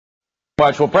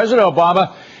Well, President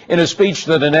Obama, in a speech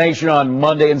to the nation on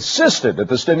Monday, insisted that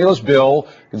the stimulus bill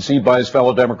conceived by his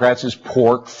fellow Democrats is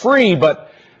pork-free,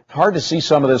 but hard to see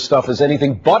some of this stuff as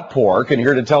anything but pork. And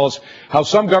here to tell us how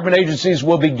some government agencies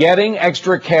will be getting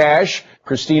extra cash,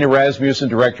 Kristina Rasmussen,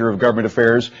 Director of Government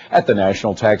Affairs at the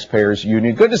National Taxpayers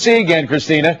Union. Good to see you again,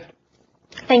 Kristina.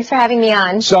 Thanks for having me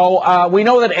on. So we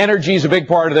know that energy is a big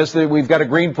part of this. That we've got a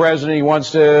green president. He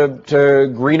wants to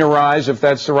greenerize, if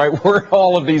that's the right word,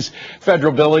 all of these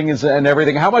federal buildings and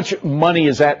everything. How much money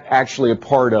is that actually a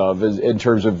part of in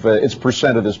terms of its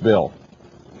percent of this bill?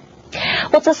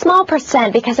 Well, it's a small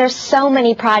percent because there's so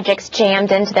many projects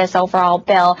jammed into this overall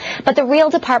bill. But the real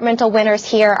departmental winners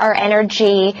here are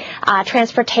energy,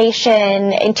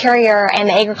 transportation, interior, and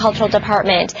the agricultural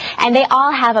department. And they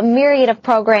all have a myriad of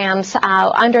programs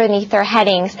underneath their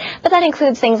headings. But that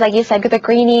includes things, like you said, the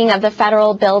greening of the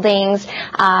federal buildings,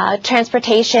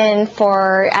 transportation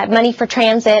for money for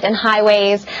transit and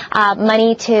highways,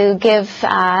 money to give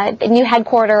new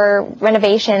headquarter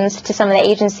renovations to some of the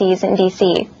agencies in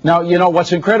D.C. Now, you know,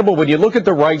 what's incredible, when you look at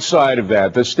the right side of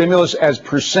that, the stimulus as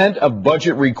percent of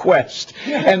budget request,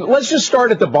 and let's just start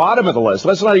at the bottom of the list.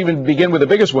 Let's not even begin with the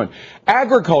biggest one.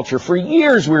 Agriculture. For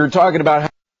years, we were talking about how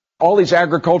all these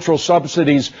agricultural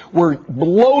subsidies were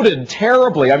bloated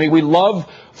terribly. I mean, we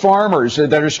love farmers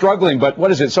that are struggling, but what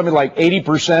is it? Something like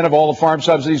 80% of all the farm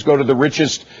subsidies go to the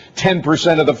richest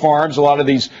 10% of the farms. A lot of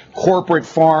these corporate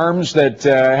farms that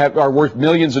are worth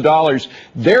millions of dollars,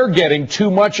 they're getting too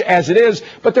much as it is,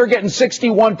 but they're getting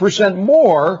 61%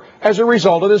 more as a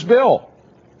result of this bill.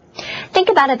 Think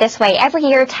about it this way. Every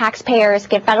year, taxpayers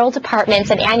give federal departments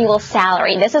an annual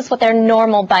salary. This is what their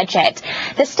normal budget.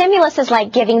 The stimulus is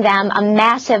like giving them a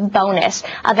massive bonus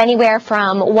of anywhere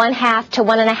from 1/2 to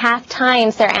 1.5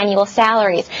 times their annual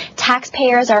salaries.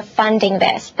 Taxpayers are funding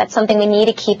this. That's something we need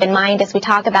to keep in mind as we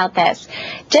talk about this.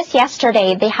 Just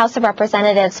yesterday, the House of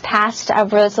Representatives passed a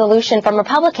resolution from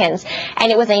Republicans,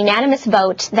 and it was a unanimous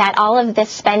vote that all of this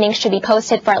spending should be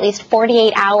posted for at least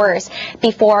 48 hours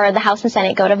before the House and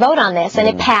Senate go to vote on this, and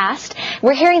it passed.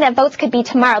 We're hearing that votes could be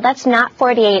tomorrow. That's not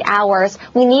 48 hours.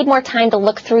 We need more time to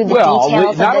look through the details of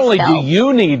this bill. Not only do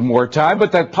you need more time,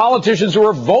 but the politicians who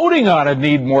are voting on it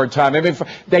need more time. I mean,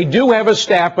 they do have a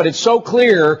staff, but it's so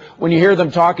clear when you hear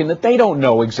them talking that they don't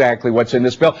know exactly what's in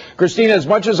this bill. Kristina, as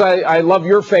much as I love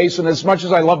your face and as much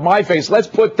as I love my face, let's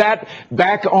put that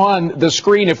back on the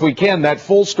screen if we can, that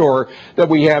full store that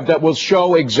we have that will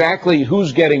show exactly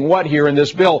who's getting what here in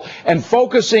this bill. And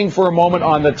focusing for a moment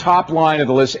on the top line of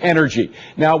the list, energy.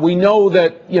 Now, we know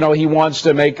that, you know, he wants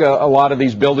to make a lot of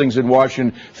these buildings in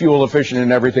Washington fuel efficient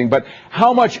and everything, but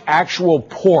how much actual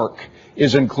pork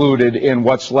is included in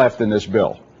what's left in this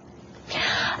bill?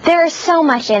 There's so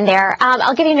much in there.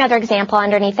 I'll give you another example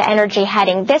underneath the energy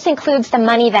heading. This includes the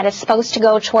money that is supposed to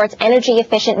go towards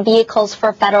energy-efficient vehicles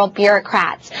for federal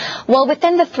bureaucrats. Well,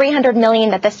 within the $300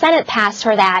 million that the Senate passed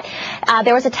for that,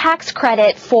 there was a tax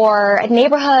credit for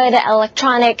neighborhood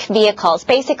electronic vehicles,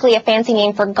 basically a fancy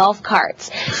name for golf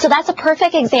carts. So that's a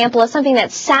perfect example of something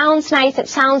that sounds nice, it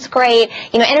sounds great,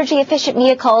 you know, energy-efficient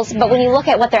vehicles, but when you look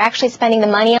at what they're actually spending the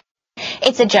money on,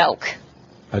 it's a joke.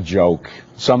 A joke.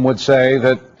 Some would say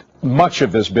that much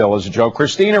of this bill is a joke.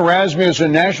 Kristina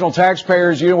Rasmussen, National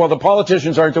Taxpayers Union. Well, the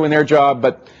politicians aren't doing their job,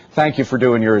 but thank you for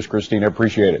doing yours, Kristina.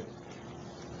 Appreciate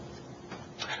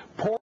it.